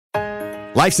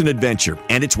Life's an adventure,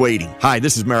 and it's waiting. Hi,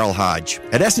 this is Merrill Hodge.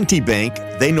 At S&T Bank,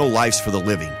 they know life's for the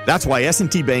living. That's why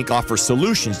S&T Bank offers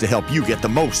solutions to help you get the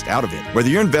most out of it. Whether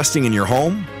you're investing in your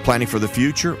home, planning for the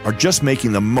future, or just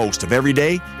making the most of every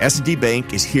day, S&T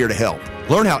Bank is here to help.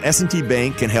 Learn how S&T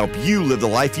Bank can help you live the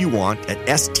life you want at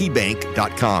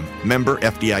stbank.com. Member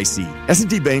FDIC.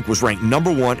 S&T Bank was ranked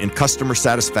 #1 in customer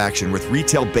satisfaction with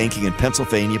retail banking in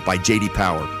Pennsylvania by J.D.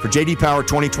 Power. For J.D. Power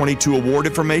 2022 award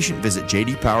information, visit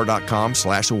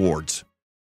jdpower.com/awards.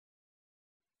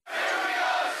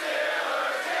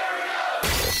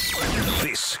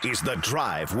 This is The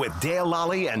Drive with Dale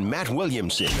Lally and Matt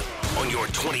Williamson on your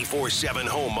 24/7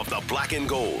 home of the black and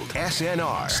gold.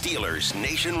 SNR, Steelers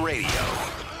Nation Radio.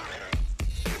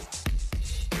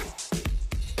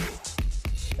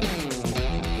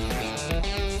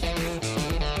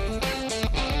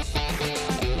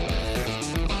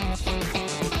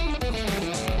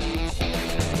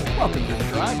 Welcome to The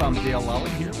Drive. I'm Dale Lally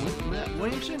here with Matt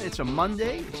Williamson. It's a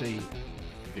Monday. It's a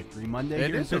Victory Monday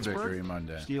here in Pittsburgh. Victory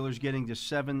Monday. Steelers getting to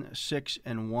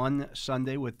 7-6-1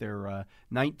 Sunday with their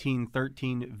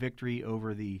 19-13 victory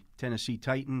over the Tennessee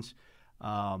Titans.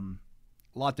 A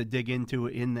lot to dig into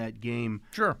in that game.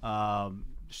 Sure.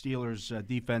 Steelers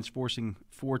defense forcing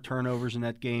 4 turnovers in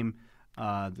that game.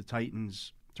 The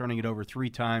Titans turning it over 3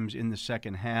 times in the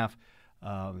second half.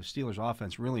 The Steelers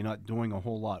offense really not doing a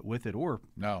whole lot with it, or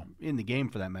in the game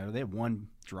for that matter. They had one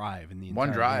drive in the entire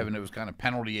game. And it was kind of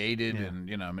penalty aided, and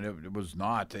it was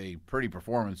not a pretty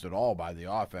performance at all by the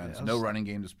offense. No running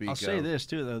game to speak of. I'll say this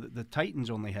too, though: the Titans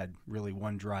only had really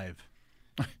one drive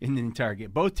in the entire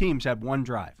game. Both teams had one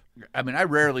drive. I mean, I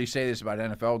rarely say this about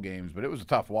NFL games, but it was a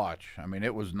tough watch. I mean,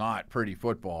 it was not pretty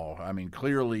football. I mean,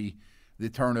 clearly the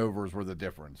turnovers were the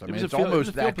difference. I mean, it's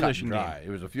almost that cut and dry. It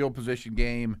was a field position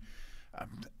game.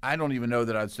 I don't even know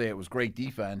that I'd say it was great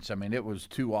defense. I mean, it was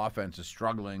 2 offenses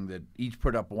struggling that each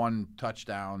put up 1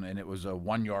 touchdown, and it was a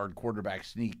 1-yard quarterback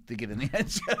sneak to get in the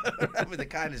end zone. I mean, it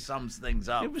kind of sums things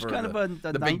up. It was kind of a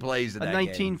big plays in that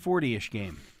game. 1940-ish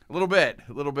game. A little bit.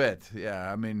 Yeah,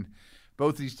 I mean,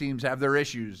 both these teams have their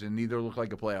issues, and neither look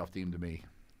like a playoff team to me.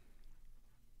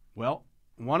 Well,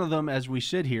 one of them, as we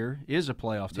sit here, is a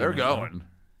playoff team. They're going.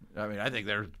 I mean, I think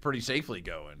they're pretty safely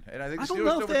going, and I think I don't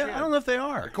know if they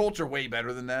are. The Colts are way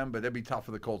better than them, but it'd be tough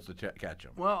for the Colts to catch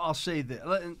them. Well, I'll say that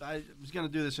I was going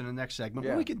to do this in the next segment,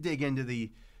 but we can dig into the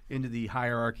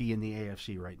hierarchy in the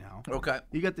AFC right now. Okay,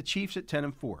 you got the Chiefs at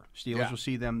 10-4. Steelers will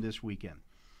see them this weekend.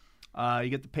 You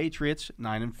got the Patriots at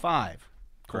 9-5.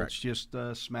 Colts just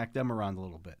smacked them around a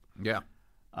little bit. Yeah.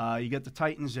 You got the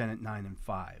Titans in at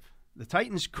 9-5. The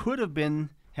Titans could have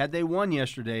been, had they won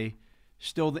yesterday,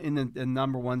 still in the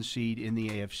 #1 seed in the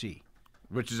AFC.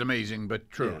 Which is amazing, but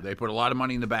true. Yeah. They put a lot of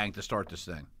money in the bank to start this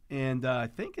thing. And I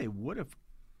think they would have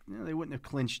they wouldn't have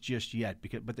clinched just yet,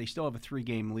 but they still have a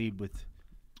 3-game lead with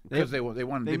 – because they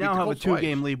won. They now have a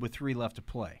 2-game lead with 3 left to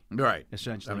play. Right.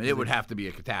 Essentially. I mean, it would have to be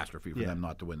a catastrophe for them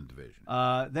not to win the division.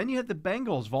 Then you had the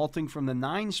Bengals vaulting from the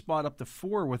 9 spot up to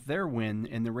 4 with their win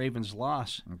and the Ravens'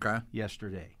 loss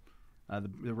yesterday. The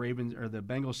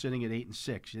Bengals sitting at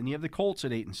 8-6. And you have the Colts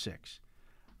at 8-6.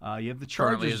 You have the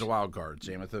Chargers. Currently as a wild card.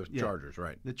 Same with the Chargers,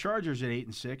 right. The Chargers at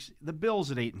 8-6. The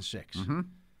Bills at 8-6. Mm-hmm.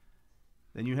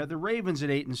 Then you have the Ravens at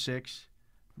 8-6.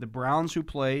 The Browns, who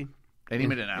play any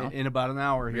minute now in about an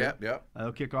hour here. Yep.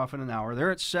 They'll kick off in an hour. They're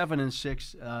at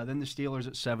 7-6. Then the Steelers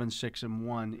at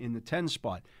 7-6-1 in the 10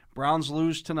 spot. Browns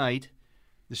lose tonight.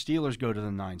 The Steelers go to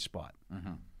the 9 spot.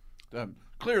 Mm-hmm.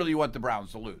 Clearly, you want the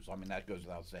Browns to lose. I mean, that goes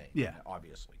without saying. Yeah,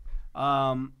 obviously.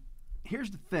 Here's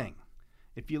the thing.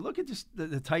 If you look at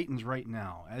the Titans right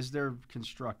now, as they're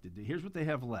constructed, here's what they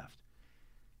have left.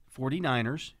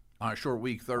 49ers. On a short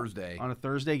week, Thursday. On a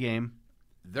Thursday game.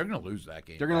 They're going to lose that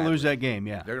game. They're going to lose that game,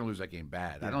 yeah. They're going to lose that game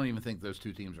bad. Yeah. I don't even think those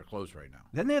 2 teams are close right now.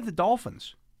 Then they have the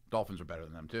Dolphins. Dolphins are better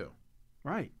than them, too.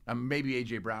 Right. Maybe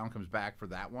A.J. Brown comes back for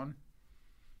that one,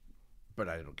 but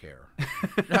I don't care.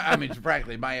 I mean,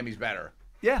 frankly, Miami's better.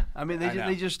 Yeah, I mean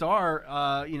they just are.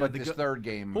 But this third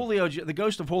game, the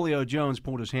ghost of Julio Jones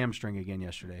pulled his hamstring again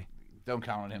yesterday. Don't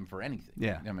count on him for anything.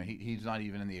 Yeah, I mean he's not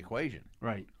even in the equation.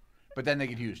 Right. But then they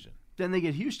get Houston.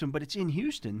 But it's in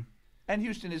Houston. And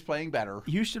Houston is playing better.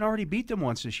 Houston already beat them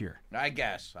once this year. I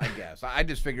guess. I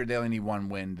just figured they only need 1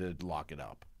 win to lock it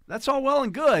up. That's all well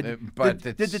and good. But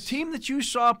did the team that you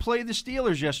saw play the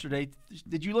Steelers yesterday?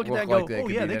 Did you look at that and go, they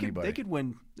could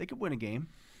win? They could win a game.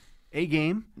 A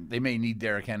game. They may need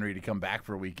Derrick Henry to come back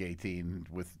for Week 18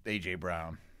 with A.J.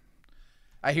 Brown.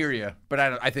 I hear you, but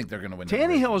I think they're going to win.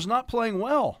 Tannehill is not playing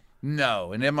well.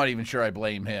 No, and I'm not even sure I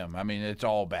blame him. I mean, it's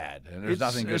all bad, and there's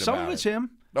nothing good about it. Some of it's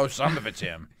him. Oh, some of it's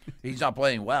him. He's not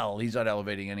playing well. He's not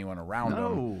elevating anyone around him.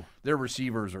 No. Their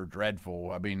receivers are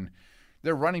dreadful. I mean,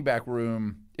 their running back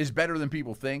room is better than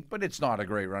people think, but it's not a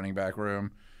great running back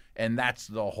room. And that's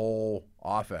the whole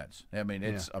offense. I mean,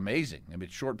 it's amazing. I mean,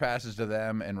 it's short passes to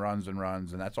them and runs,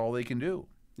 and that's all they can do.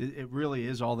 It really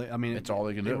is all they. I mean, it's all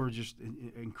they can do. They were just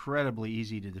incredibly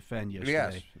easy to defend yesterday.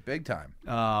 Yes, big time.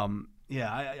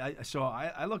 So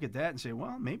I look at that and say,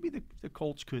 well, maybe the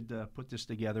Colts could put this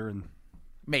together and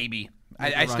maybe.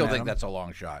 I still think that's a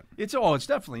long shot. It's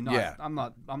definitely not. Yeah. I'm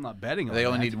not betting on that. They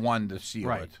only need one to seal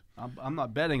it. I'm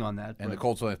not betting on that. And the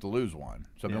Colts only have to lose one.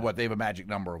 So they have a magic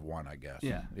number of one, I guess.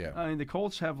 Yeah. I mean, the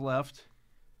Colts have left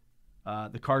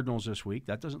the Cardinals this week.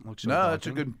 That doesn't look so No,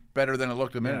 daunting. that's better than it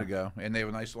looked a minute ago. And they have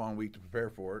a nice long week to prepare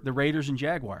for it. The Raiders and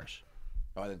Jaguars.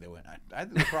 Oh, I think they went. I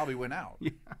think they probably went out.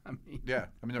 I mean,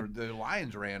 the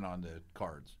Lions ran on the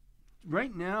Cards.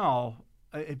 Right now,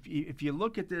 if you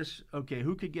look at this, okay,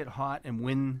 who could get hot and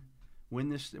win the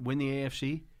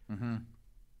AFC? Mm-hmm.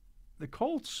 The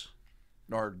Colts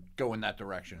are going that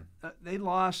direction. They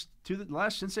lost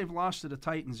since they've lost to the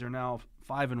Titans. They're now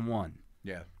 5-1.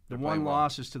 Yeah, the one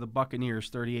loss is to the Buccaneers,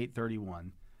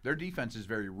 38-31. Their defense is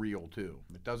very real too.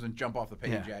 It doesn't jump off the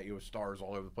page at you with stars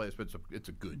all over the place, but it's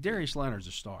a good. Darius Leonard's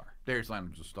a star. Darius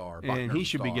Leonard's a star, and he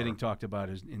should be getting talked about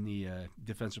in the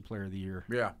Defensive Player of the Year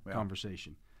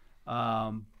conversation.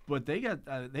 But they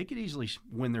could easily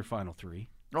win their final three.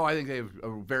 Oh, I think they have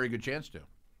a very good chance to.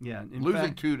 Yeah,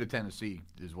 losing 2 to Tennessee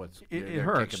is what's it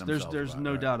hurts. There's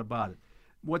no doubt about it.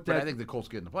 But I think the Colts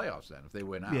get in the playoffs then if they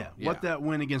win out. Yeah, what that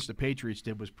win against the Patriots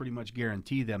did was pretty much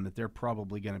guarantee them that they're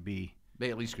probably going to be. They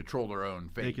at least control their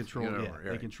own fate. They control,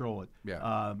 they control it.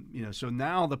 Yeah. So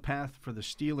now the path for the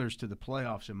Steelers to the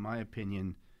playoffs, in my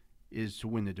opinion, is to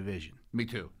win the division. Me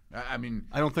too. I mean,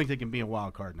 I don't think they can be a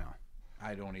wild card now.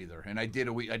 I don't either. And I did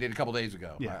a couple days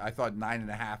ago. Yeah. I thought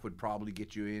 9.5 would probably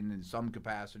get you in some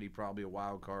capacity, probably a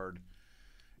wild card.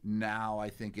 Now I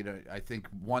think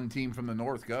one team from the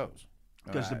North goes.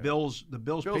 Because the Bills,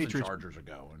 Patriots, and Chargers are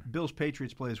going. Bills,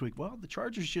 Patriots play this week. Well, the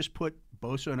Chargers just put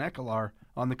Bosa and Ekeler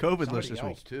on the COVID list this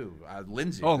week too.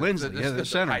 Lindsey. Oh, Lindsey, the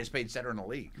center, the highest paid center in the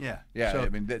league. Yeah. So I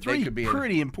mean, they could be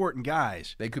pretty important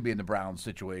guys. They could be in the Browns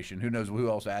situation. Who knows who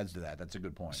else adds to that? That's a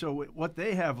good point. So what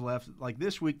they have left, like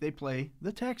this week, they play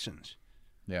the Texans.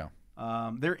 Yeah.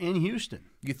 They're in Houston.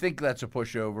 You think that's a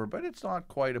pushover, but it's not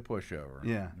quite a pushover.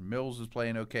 Yeah. Mills is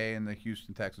playing okay, and the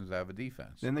Houston Texans have a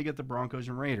defense. Then they get the Broncos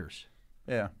and Raiders.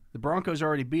 Yeah. The Broncos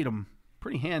already beat them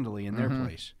pretty handily in their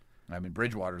place. I mean,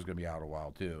 Bridgewater's going to be out a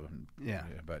while, too.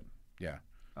 But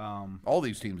all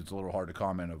these teams, it's a little hard to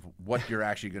comment of what you're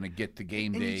actually going to get to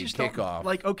game day kickoff.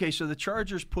 Like, okay, so the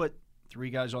Chargers put 3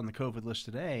 guys on the COVID list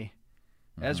today.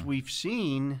 As we've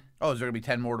seen. Oh, is there going to be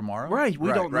 10 more tomorrow? Right,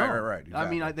 we don't know. Right.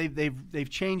 Exactly. I mean, they've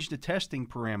changed the testing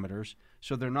parameters,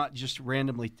 so they're not just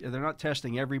randomly. They're not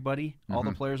testing everybody, all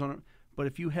the players on it. But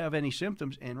if you have any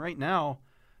symptoms, and right now,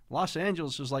 Los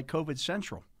Angeles is like COVID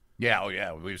central.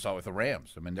 Yeah, we saw it with the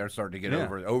Rams. I mean, they're starting to get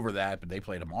over that, but they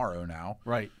play tomorrow now.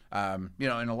 Right. And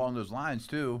along those lines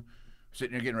too,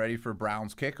 sitting here getting ready for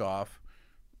Browns kickoff.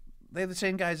 They have the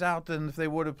same guys out than if they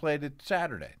would have played it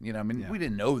Saturday. We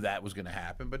didn't know that was going to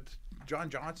happen, but John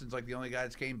Johnson's like the only guy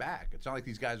that's came back. It's not like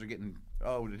these guys are getting,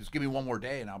 just give me one more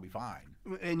day and I'll be fine.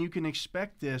 And you can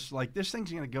expect this, like this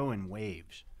thing's going to go in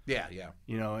waves. Yeah.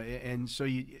 And so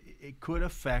it could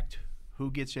affect who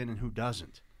gets in and who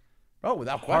doesn't. Oh,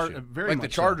 without question. Very much the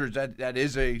Chargers, so. that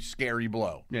is a scary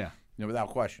blow. Yeah. Without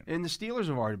question. And the Steelers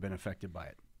have already been affected by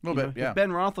it. A little bit, yeah. If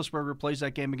Ben Roethlisberger plays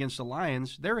that game against the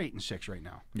Lions, they're 8-6 right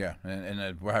now. Yeah,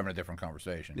 and we're having a different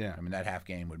conversation. Yeah. I mean, that half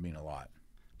game would mean a lot.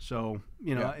 So,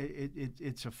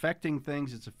 it's affecting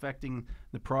things. It's affecting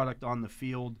the product on the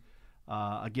field.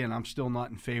 Again, I'm still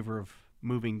not in favor of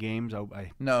moving games. Me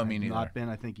neither. Not been.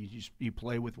 I think you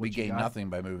play with what we you gain got. nothing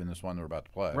by moving this one we're about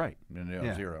to play. Right.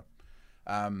 Zero.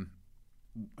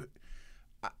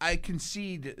 I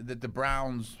concede that the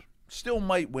Browns still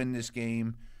might win this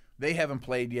game. They haven't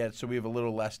played yet, so we have a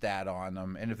little less data on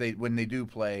them. And when they do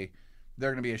play, they're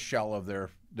going to be a shell of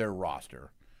their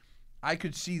roster. I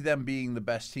could see them being the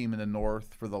best team in the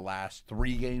North for the last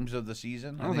 3 games of the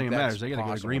season. I don't think it matters. They got to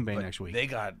go to Green Bay next week. They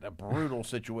got a brutal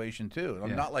situation too.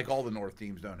 Not like all the North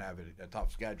teams don't have a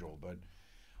tough schedule, but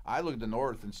I look at the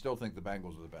North and still think the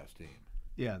Bengals are the best team.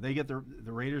 Yeah, they get the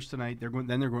Raiders tonight. They're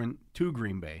going to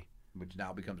Green Bay, which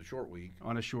now becomes a short week.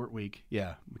 On a short week,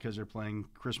 yeah, because they're playing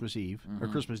Christmas Eve or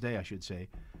Christmas Day, I should say.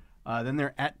 Then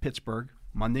they're at Pittsburgh,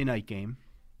 Monday night game.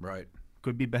 Right.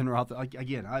 Could be Ben Roethlisberger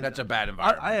again. That's a bad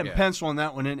environment. I have penciling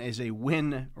that one in as a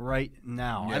win right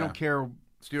now. Yeah. I don't care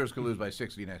Steelers could lose by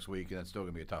 60 next week, and that's still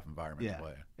going to be a tough environment to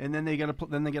play. And then they got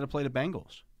to play the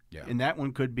Bengals. Yeah. And that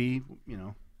one could be,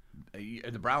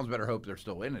 the Browns better hope they're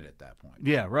still in it at that point.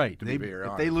 Yeah, right.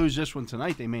 If they lose this one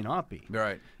tonight, they may not be.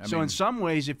 Right. In some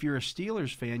ways, if you're a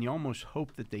Steelers fan, you almost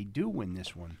hope that they do win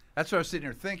this one. That's what I was sitting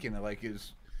here thinking. Like,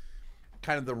 is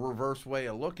kind of the reverse way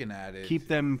of looking at it. Keep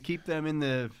them in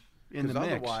the mix.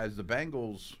 Otherwise, the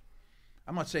Bengals.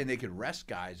 I'm not saying they could rest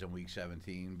guys in Week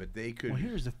 17, but they could. Well,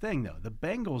 here's the thing, though: the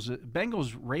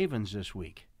Bengals Ravens this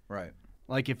week. Right.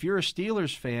 Like, if you're a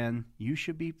Steelers fan, you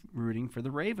should be rooting for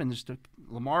the Ravens.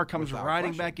 Lamar comes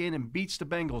riding back in and beats the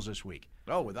Bengals this week.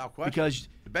 Oh, without question. Because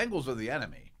the Bengals are the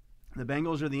enemy. The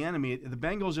Bengals are the enemy. The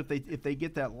Bengals, if they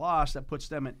get that loss, that puts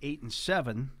them at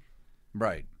 8-7.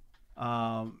 Right.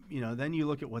 Then you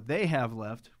look at what they have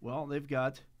left. Well, they've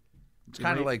got. It's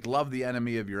kind of like love the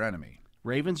enemy of your enemy.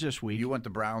 Ravens this week. You want the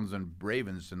Browns and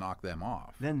Ravens to knock them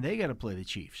off. Then they got to play the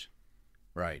Chiefs.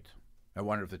 Right. I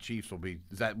wonder if the Chiefs will be.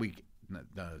 Is that week?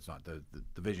 No, it's not the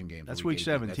division game. That's week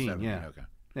 17. That's 17. Yeah. Okay.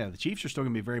 Yeah, the Chiefs are still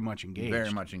going to be very much engaged.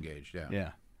 Very much engaged. Yeah.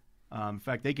 Yeah. In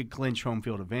fact, they could clinch home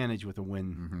field advantage with a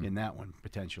win in that one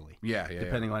potentially. Yeah.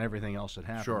 Depending on everything else that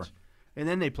happens. Sure. And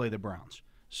then they play the Browns.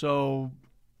 So,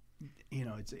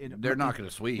 they're not going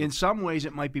to sweep. In some ways,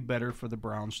 it might be better for the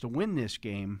Browns to win this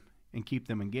game and keep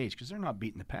them engaged because they're not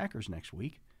beating the Packers next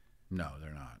week. No,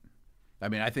 they're not. I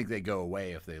mean, I think they go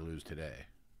away if they lose today.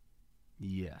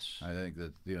 Yes. I think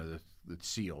that it's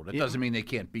sealed. It doesn't mean they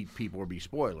can't beat people or be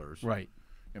spoilers. Right.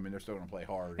 I mean, they're still going to play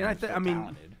hard.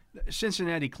 And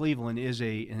Cincinnati-Cleveland is an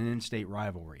in-state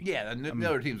rivalry. Yeah, the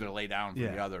other team's going to lay down for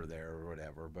the other there or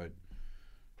whatever. But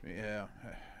yeah,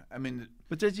 I mean,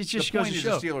 but it just the goes point to is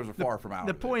show the Steelers are far from out.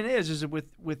 The point is that with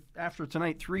after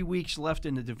tonight, 3 weeks left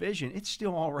in the division, it's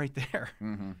still all right there.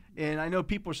 Mm-hmm. And I know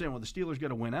people are saying, "Well, the Steelers got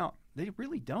to win out." They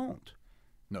really don't.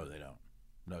 No, they don't.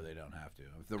 No, they don't have to.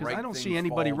 Because I don't see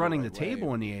anybody running the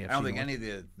table in the AFC. I don't think any of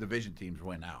the division teams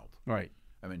win out. Right.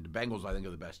 I mean, the Bengals, I think,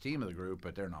 are the best team of the group,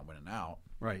 but they're not winning out.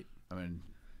 Right. I mean,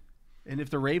 and if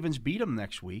the Ravens beat them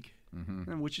next week,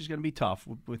 which is going to be tough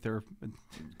with their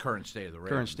current state of the Ravens.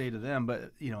 Current state of them,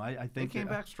 but I think they came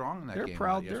back strong in that game. They're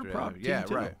proud team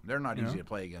too. Right. They're not easy to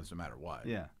play against no matter what.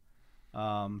 Yeah.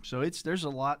 So there's a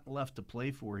lot left to play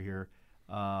for here.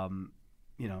 At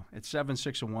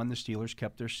 7-6-1, the Steelers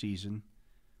kept their season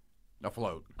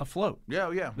afloat.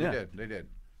 Yeah, they did.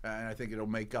 And I think it'll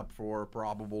make up for a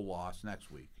probable loss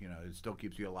next week. It still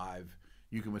keeps you alive.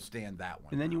 You can withstand that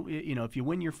one. And then if you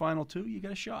win your final two, you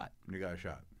got a shot. You got a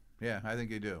shot. Yeah, I think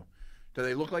they do. Do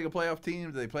they look like a playoff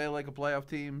team? Do they play like a playoff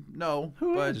team? No.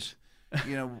 Who is?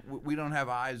 We don't have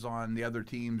eyes on the other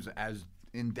teams as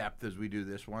in depth as we do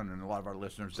this one, and a lot of our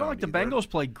listeners it's not like the Bengals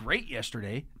played great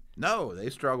yesterday. No,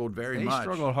 they struggled very much. They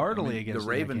struggled heartily against the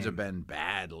Ravens. Have been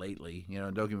bad lately.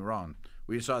 Don't get me wrong.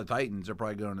 We saw the Titans. They're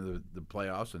probably going to the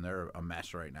playoffs, and they're a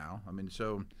mess right now. I mean,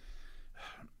 so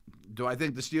do I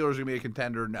think the Steelers are going to be a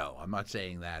contender? No, I'm not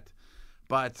saying that.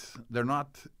 But they're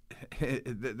not –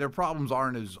 their problems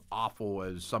aren't as awful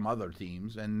as some other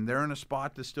teams, and they're in a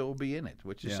spot to still be in it,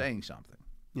 which is saying something.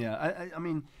 Yeah, I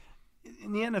mean,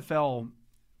 in the NFL,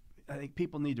 I think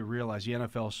people need to realize the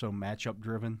NFL is so matchup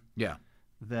driven. Yeah.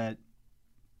 That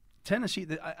Tennessee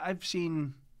 – I've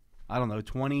seen,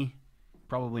 20 –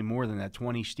 probably more than that,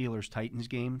 20 Steelers-Titans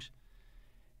games.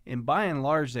 And by and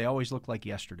large, they always look like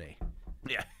yesterday.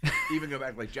 Yeah. Even go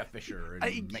back like Jeff Fisher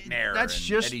and McNair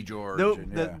and Eddie George.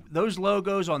 Those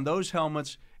logos on those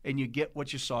helmets, and you get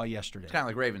what you saw yesterday. It's kind of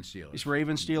like Ravens-Steelers. It's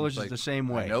Ravens-Steelers is the same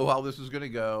way. I know how this is going to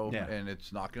go, and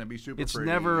it's not going to be super It's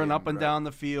pretty. never an up and down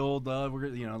the field.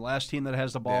 Last team that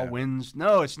has the ball wins.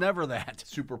 No, it's never that.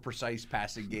 Super precise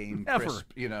passing game. Never.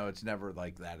 Crisp, it's never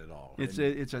like that at all.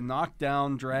 It's a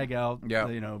knockdown, drag out,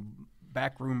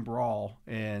 backroom brawl.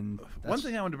 And one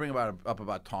thing I wanted to bring up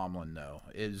about Tomlin, though,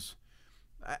 is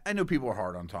I know people are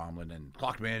hard on Tomlin and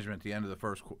clock management at the end of the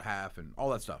first half and all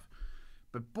that stuff.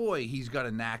 But, boy, he's got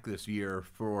a knack this year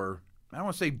for, I don't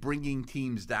want to say bringing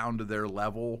teams down to their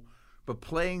level, but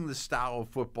playing the style of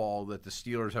football that the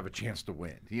Steelers have a chance to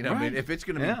win. Right. I mean, if it's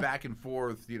going to be back and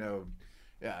forth,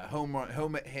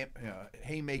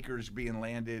 haymakers being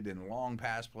landed and long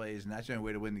pass plays, and that's the only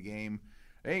way to win the game,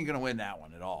 they ain't going to win that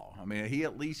one at all. I mean, he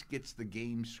at least gets the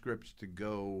game scripts to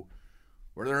go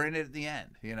where they're in it at the end.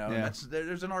 And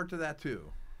there's an art to that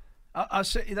too. I'll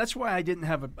say that's why I didn't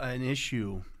have an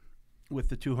issue with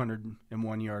the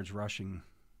 201 yards rushing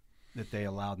that they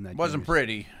allowed in that game. Wasn't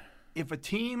pretty. If a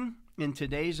team in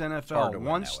today's NFL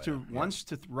wants to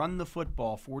run the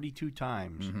football 42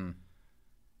 times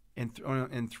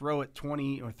and throw it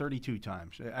 20 or 32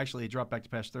 times, actually it dropped back to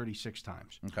pass 36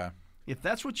 times. Okay. If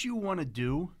that's what you want to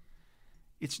do,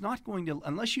 it's not going to,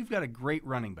 unless you've got a great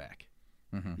running back.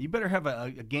 Mm-hmm. You better have a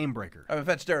game breaker. I mean, if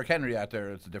that's Derrick Henry out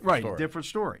there, it's a different story. Right, different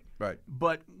story. Right.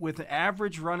 But with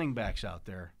average running backs out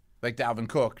there, like Dalvin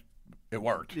Cook, it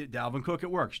worked. Dalvin Cook,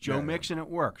 it works. Joe Mixon, it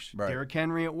works. Right. Derrick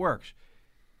Henry, it works.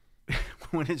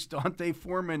 When it's Dante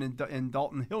Foreman and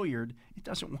Dalton Hilliard, it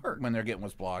doesn't work. When they're getting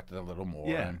what's blocked a little more.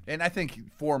 Yeah. And I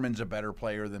think Foreman's a better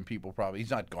player than people probably. He's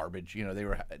not garbage. You know, they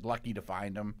were lucky to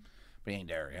find him, but he ain't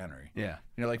Derrick Henry. Yeah.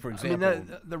 You know, like, for example. I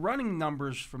mean, the running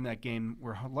numbers from that game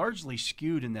were largely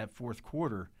skewed in that fourth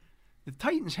quarter. The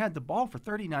Titans had the ball for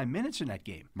 39 minutes in that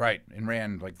game. Right, and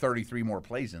ran like 33 more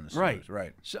plays in the Steelers.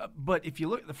 Right. So, but if you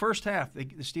look at the first half, the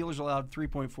Steelers allowed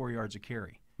 3.4 yards a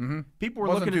carry. Mm-hmm. People were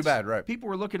Wasn't looking too bad, right? People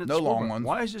were looking at no the long ones.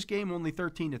 Why is this game only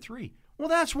 13-3? Well,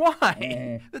 that's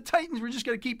why. The Titans were just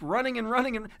going to keep running and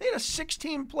running, and they had a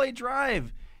 16-play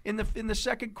drive in the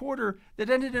second quarter that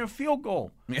ended in a field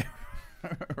goal. Yeah,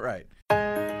 right.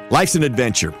 Life's an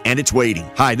adventure, and it's waiting.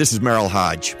 Hi, this is Merrill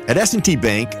Hodge. At S&T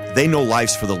Bank, they know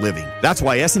life's for the living. That's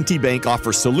why S&T Bank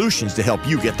offers solutions to help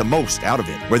you get the most out of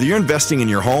it. Whether you're investing in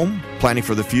your home, planning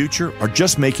for the future, or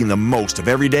just making the most of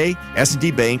every day,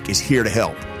 S&T Bank is here to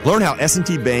help. Learn how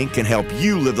S&T Bank can help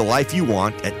you live the life you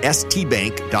want at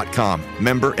stbank.com.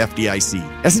 Member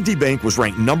FDIC. S&T Bank was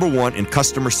ranked #1 in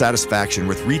customer satisfaction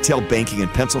with retail banking in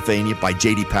Pennsylvania by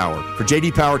J.D. Power. For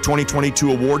J.D. Power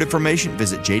 2022 award information,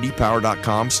 visit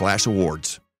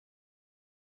jdpower.com/awards.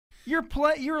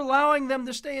 You're allowing them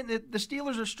to stay in the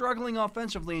Steelers are struggling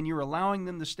offensively, and you're allowing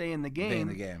them to stay in the game. Stay in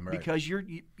the game, right. Because you're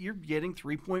getting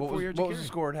 3.4 yards. What was the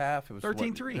score at half? It was 13-3. I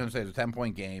was going to say it was a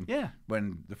 10-point game. Yeah.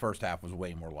 When the first half was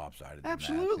way more lopsided.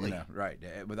 Absolutely. Than that,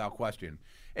 right, without question.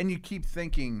 And you keep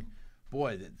thinking,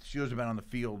 boy, the Steelers have been on the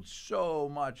field so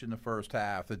much in the first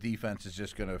half. The defense is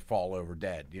just going to fall over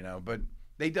dead, but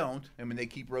they don't. I mean, they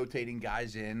keep rotating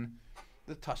guys in.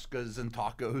 The Tuskas and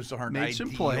Tacos aren't Made ideal, some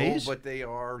plays, but they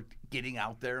are getting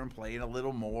out there and playing a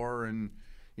little more, and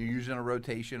you're using a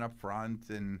rotation up front.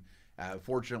 And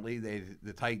fortunately,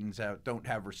 the Titans don't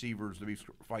have receivers to be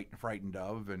frightened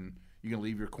of, and you can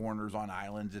leave your corners on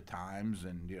islands at times,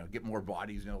 and get more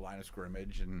bodies in the line of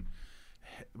scrimmage. And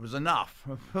it was enough,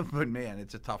 but man,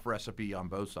 it's a tough recipe on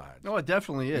both sides. No, it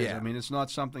definitely is. Yeah. I mean, it's not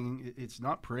something. It's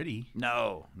not pretty.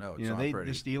 No, it's not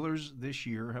pretty. The Steelers this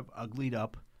year have uglied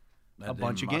up a They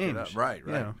bunch of muck it games. up. Right.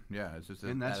 Yeah. Yeah, it's just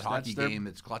And that that's hockey their- game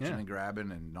that's clutching yeah. and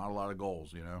grabbing and not a lot of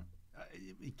goals,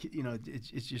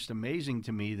 It's just amazing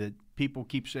to me that people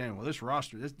keep saying, "Well, this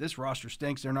roster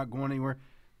stinks. They're not going anywhere,"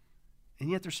 and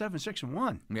yet they're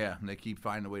 7-6-1. Yeah, and they keep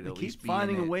finding a way to They at least keep be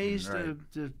finding in it. ways Right.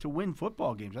 to win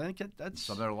football games. I think that's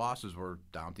Some of their losses were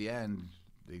down at the end.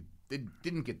 They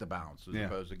didn't get the bounce as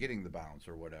opposed to getting the bounce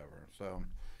or whatever. So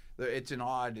it's an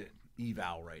odd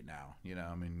eval right now.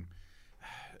 I mean,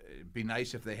 it'd be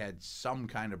nice if they had some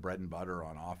kind of bread and butter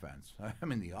on offense. I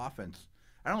mean, the offense,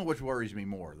 I don't know which worries me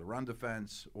more, the run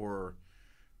defense or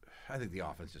I think the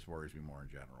offense just worries me more in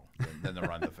general than the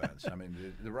run defense. I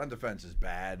mean, the run defense is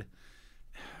bad,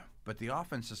 but the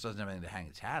offense just doesn't have anything to hang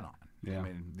its hat on. Yeah. I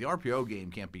mean, the RPO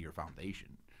game can't be your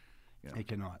foundation. It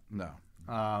cannot. No.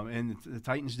 And the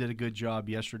Titans did a good job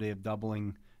yesterday of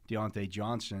doubling Deontay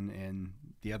Johnson, and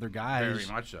the other guys Very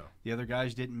much so. The other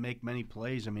guys didn't make many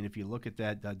plays. I mean, if you look at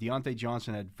that, Deontay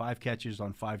Johnson had 5 catches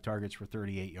on 5 targets for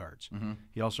 38 yards. Mm-hmm.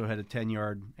 He also had a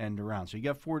 10-yard end around. So you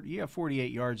got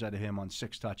 48 yards out of him on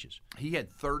 6 touches. He had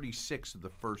 36 of the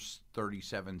first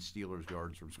 37 Steelers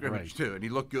yards from scrimmage too, and he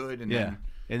looked good. And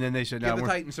then they said, give "No, the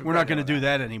Titans some we're not going to credit do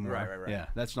on that anymore." Right. Yeah,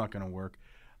 that's not going to work.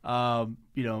 And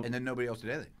then nobody else did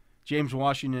anything. James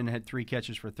Washington had 3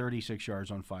 catches for 36 yards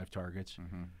on 5 targets.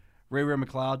 Mm-hmm. Ray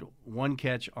McLeod, 1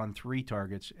 catch on 3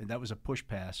 targets, and that was a push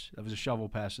pass. That was a shovel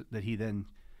pass that he then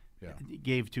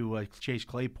gave to Chase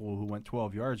Claypool, who went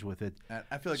 12 yards with it.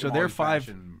 I feel like so their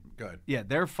 5 good. Yeah,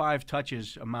 their 5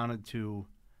 touches amounted to,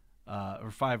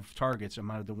 or 5 targets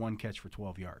amounted to 1 catch for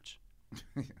 12 yards.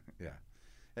 Yeah,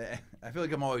 I feel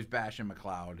like I'm always bashing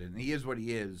McLeod, and he is what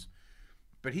he is.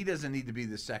 But he doesn't need to be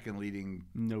the second leading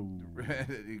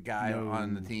guy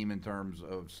on the team in terms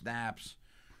of snaps.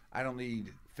 I don't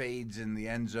need fades in the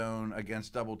end zone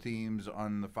against double teams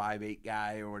on the 5'8"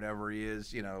 guy or whatever he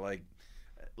is.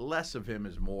 Less of him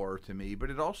is more to me. But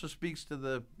it also speaks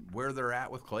to where they're at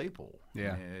with Claypool.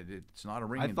 Yeah, it's not a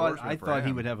ring I endorsement for thought him.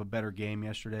 he would have a better game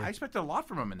yesterday. I expected a lot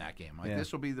from him in that game.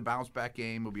 This will be the bounce back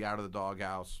game. He'll be out of the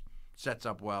doghouse. Sets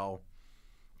up well.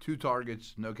 2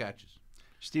 targets, no catches.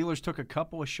 Steelers took a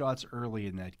couple of shots early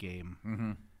in that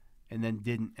game, and then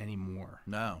didn't anymore.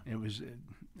 No, it was.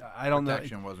 I don't know.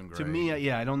 Protection wasn't great to me.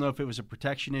 I don't know if it was a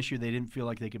protection issue. They didn't feel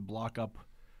like they could block up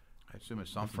I assume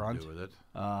it's something to do with it.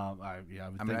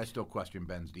 I still question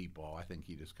Ben's deep ball. I think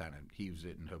he just kind of heaves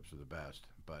it in hopes of the best.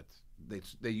 But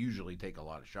they usually take a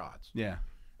lot of shots. Yeah.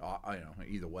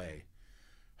 Either way.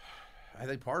 I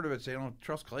think part of it's they don't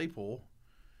trust Claypool,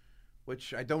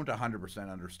 which I don't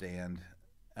 100% understand.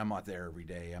 I'm not there every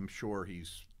day. I'm sure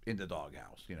he's in the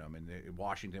doghouse.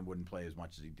 Washington wouldn't play as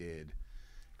much as he did.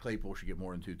 Claypool should get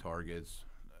more than 2 targets.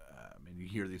 You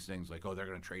hear these things like, oh, they're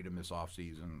going to trade him this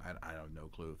offseason. I don't no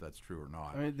clue if that's true or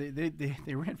not. I mean,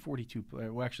 they ran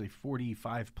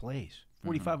 45 plays,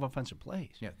 45 offensive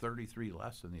plays. Yeah, 33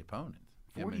 less than the opponent.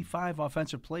 45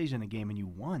 offensive plays in a game, and you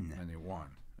won. And they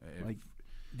won.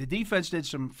 The defense did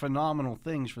some phenomenal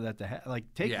things for that to happen.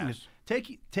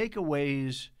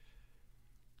 Takeaways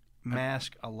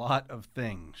mask a lot of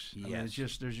things. Yes. I mean,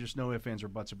 there's just no ifs, ands, or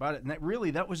buts about it. And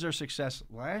that was their success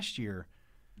last year.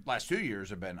 Last 2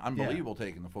 years have been unbelievable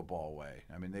taking the football away.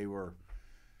 I mean, they were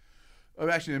 – I'm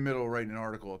actually in the middle of writing an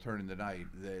article I'll turn in tonight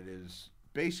that is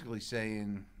basically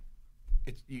saying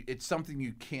it's something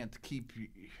you can't keep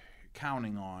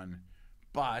counting on,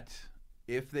 but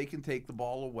if they can take the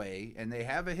ball away, and they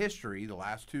have a history the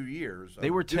last 2 years of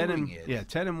they were doing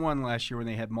 10-1 last year when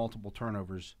they had multiple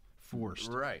turnovers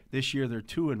forced. Right. This year they're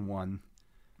 2-1.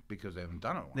 Because they haven't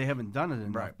done it. They haven't done it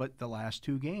enough. Right. But the last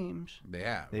 2 games, they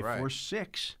forced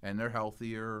 6, and they're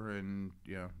healthier, and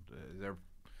they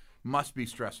must be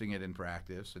stressing it in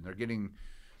practice, and they're getting.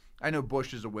 I know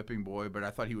Bush is a whipping boy, but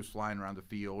I thought he was flying around the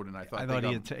field, and I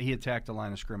thought he attacked the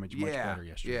line of scrimmage much better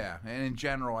yesterday. Yeah, and in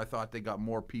general, I thought they got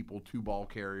more people, 2 ball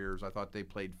carriers. I thought they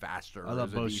played faster. I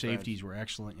thought both safeties were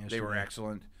excellent yesterday. They were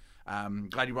excellent.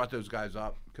 Glad you brought those guys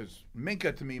up because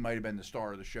Minkah to me might have been the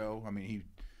star of the show. I mean, he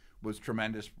was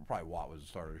tremendous. Probably Watt was the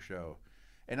star of the show.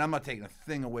 And I'm not taking a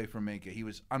thing away from Minkah. He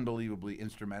was unbelievably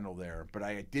instrumental there. But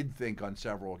I did think on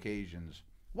several occasions,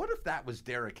 what if that was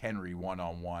Derrick Henry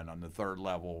one-on-one on the 3rd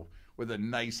level with a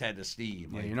nice head of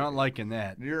steam? Yeah, you're not liking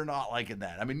that. You're not liking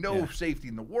that. I mean, no safety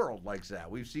in the world likes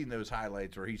that. We've seen those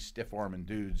highlights where he's stiff-arming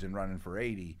dudes and running for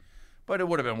 80. But it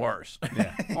would have been worse.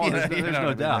 Yeah. There's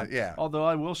no doubt. Yeah. Although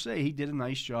I will say he did a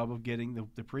nice job of getting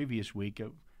the previous week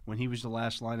when he was the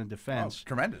last line of defense. Oh,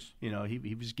 tremendous.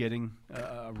 He was getting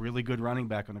a really good running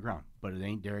back on the ground, but it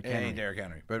ain't Derrick Henry. It ain't Derrick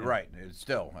Henry. But right, it's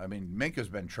still. I mean, Minkah's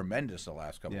been tremendous the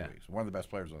last couple of weeks. One of the best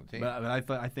players on the team.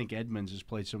 But I think Edmonds has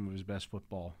played some of his best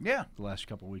football. Yeah. The last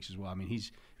couple of weeks as well. I mean,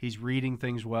 he's reading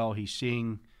things well. He's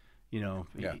seeing.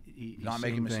 He's not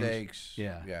making mistakes.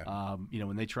 Yeah.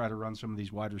 When they try to run some of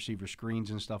these wide receiver screens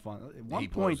and stuff he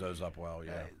blows those up well.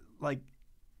 Yeah.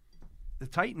 The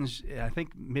Titans, I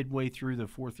think midway through the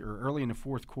fourth or early in the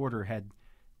fourth quarter, had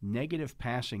negative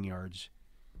passing yards.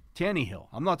 Tannehill.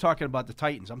 I'm not talking about the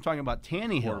Titans. I'm talking about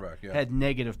Tannehill had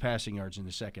negative passing yards in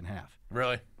the second half.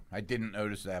 Really? I didn't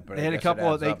notice that, but they had a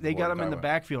couple. They got him in the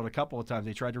backfield a couple of times.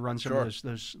 They tried to run some of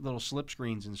those little slip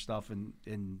screens and stuff, and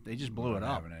they just blew it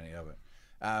up. Having any of it.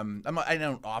 I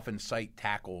don't often cite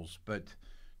tackles, but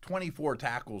 24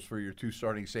 tackles for your 2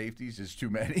 starting safeties is too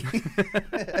many.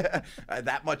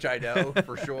 That much I know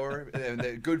for sure.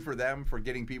 And good for them for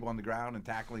getting people on the ground and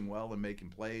tackling well and making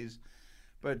plays.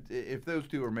 But if those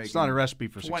 2 are making it's not a recipe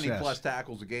for 20 success. Plus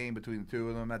tackles a game between the 2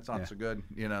 of them, that's not so good.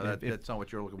 That's not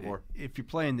what you're looking for. If you're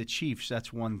playing the Chiefs,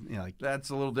 that's one. That's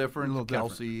a little different.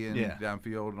 Kelsey and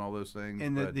downfield and all those things.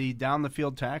 And the down the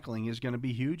field tackling is going to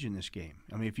be huge in this game.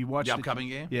 I mean, if you watch the upcoming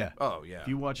game, oh yeah. If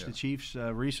you watch the Chiefs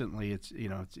recently, it's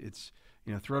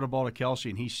throw the ball to Kelsey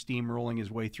and he's steamrolling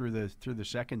his way through the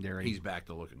secondary. He's back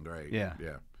to looking great. Yeah.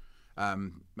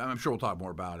 I'm sure we'll talk more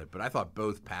about it, but I thought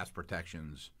both pass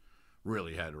protections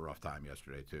really had a rough time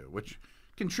yesterday too, which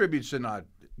contributes to not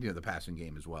the passing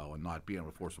game as well and not being able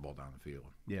to force the ball down the field.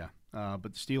 Yeah, but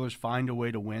the Steelers find a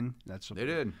way to win. They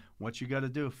did. What you got to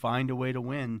do, find a way to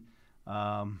win.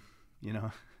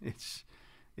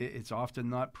 It's often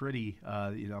not pretty.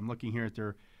 I'm looking here at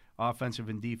their offensive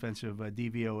and defensive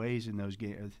DVOAs in those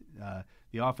games.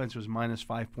 The offense was minus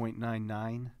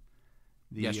 5.99.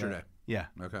 Yesterday. Yeah.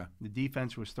 Okay. The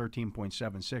defense was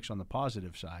 13.76 on the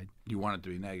positive side. You want it to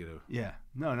be negative. Yeah.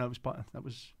 No,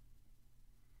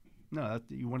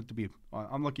 you want it to be.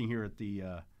 I'm looking here at the.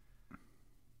 You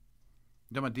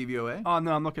talking about DVOA? Oh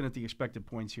no, I'm looking at the expected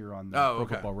points here on the Pro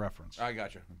Football Reference. I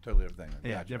got you. Totally different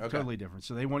thing. Yeah, totally different.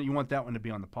 So you want that one to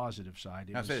be on the positive side.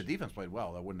 I say the defense played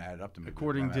well. That wouldn't add up to me.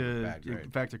 According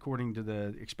to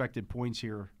the expected points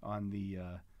here on the.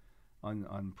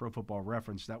 On Pro Football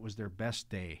Reference, that was their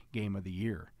best game of the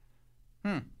year.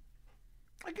 I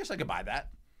guess I could buy that.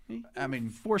 I mean,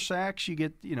 4 sacks, you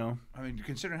get, I mean,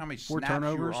 considering how many 4 snaps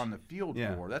turnovers you're on the field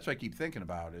for, that's what I keep thinking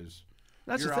about is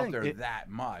That's you're the thing. out there that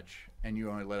much, and you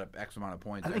only let up X amount of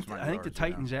points. I think the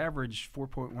Titans averaged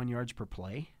 4.1 yards per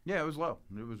play. Yeah, it was low.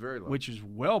 It was very low, which is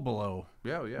well below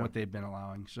what they've been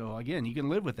allowing. So again, you can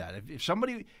live with that. If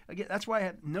somebody, again, that's why I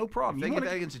had no problem. If they get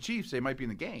that against the Chiefs, they might be in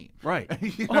the game, right?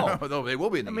 Though they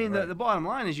will be in the game. I mean, right? the bottom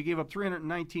line is you gave up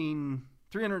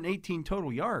 318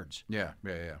 total yards. Yeah.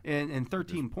 And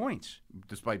 13 points.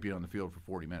 Despite being on the field for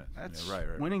 40 minutes. That's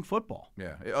right. Winning football.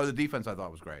 Yeah. Oh, the defense I thought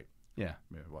was great. Yeah.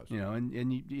 It was.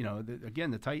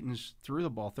 Again, the Titans threw the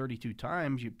ball 32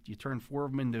 times. You turned 4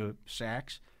 of them into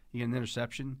sacks. You get an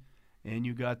interception, and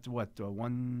you got 2 of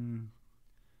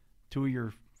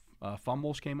your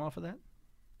fumbles came off of that.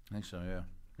 I think so. Yeah.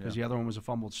 Because the other one was a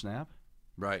fumbled snap.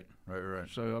 Right.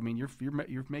 So I mean, you're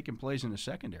making plays in the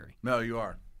secondary. No, you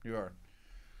are. I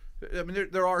mean,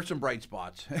 there are some bright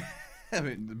spots. I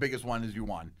mean, the biggest one is you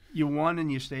won. You won and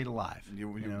you stayed alive.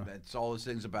 That's all this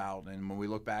thing's about. And when we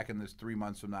look back in this 3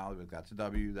 months from now, that's a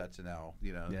W, that's an L.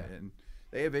 And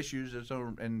they have issues.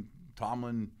 And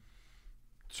Tomlin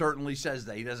certainly says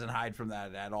that. He doesn't hide from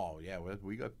that at all. Yeah,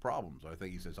 we got problems. I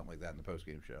think he said something like that in the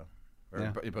postgame show or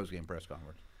postgame press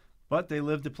conference. But they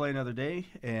live to play another day,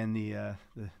 and the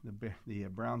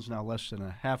Browns now less than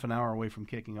a half an hour away from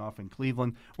kicking off in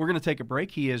Cleveland. We're going to take a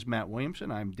break. He is Matt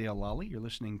Williamson. I'm Dale Lally. You're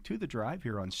listening to The Drive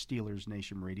here on Steelers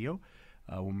Nation Radio.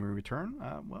 When we return,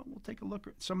 we'll take a look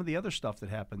at some of the other stuff that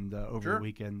happened over the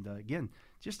weekend. Again,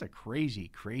 just a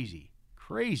crazy week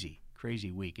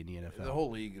in the NFL. The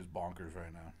whole league is bonkers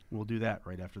right now. We'll do that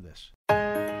right after this.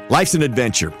 Life's an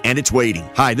adventure, and it's waiting.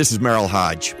 Hi, this is Merrill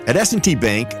Hodge. At S&T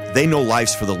Bank, they know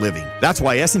life's for the living. That's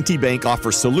why S&T Bank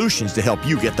offers solutions to help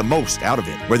you get the most out of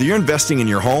it. Whether you're investing in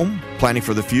your home, planning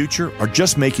for the future, or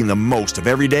just making the most of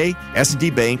every day,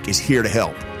 S&T Bank is here to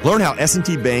help. Learn how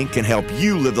S&T Bank can help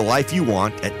you live the life you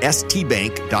want at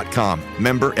stbank.com.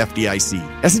 Member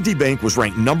FDIC. S&T Bank was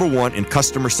ranked #1 in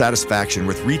customer satisfaction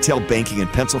with retail banking in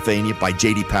Pennsylvania by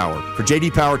J.D. Power. For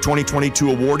J.D. Power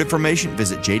 2022 award information,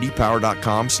 visit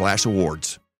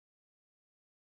jdpower.com/awards.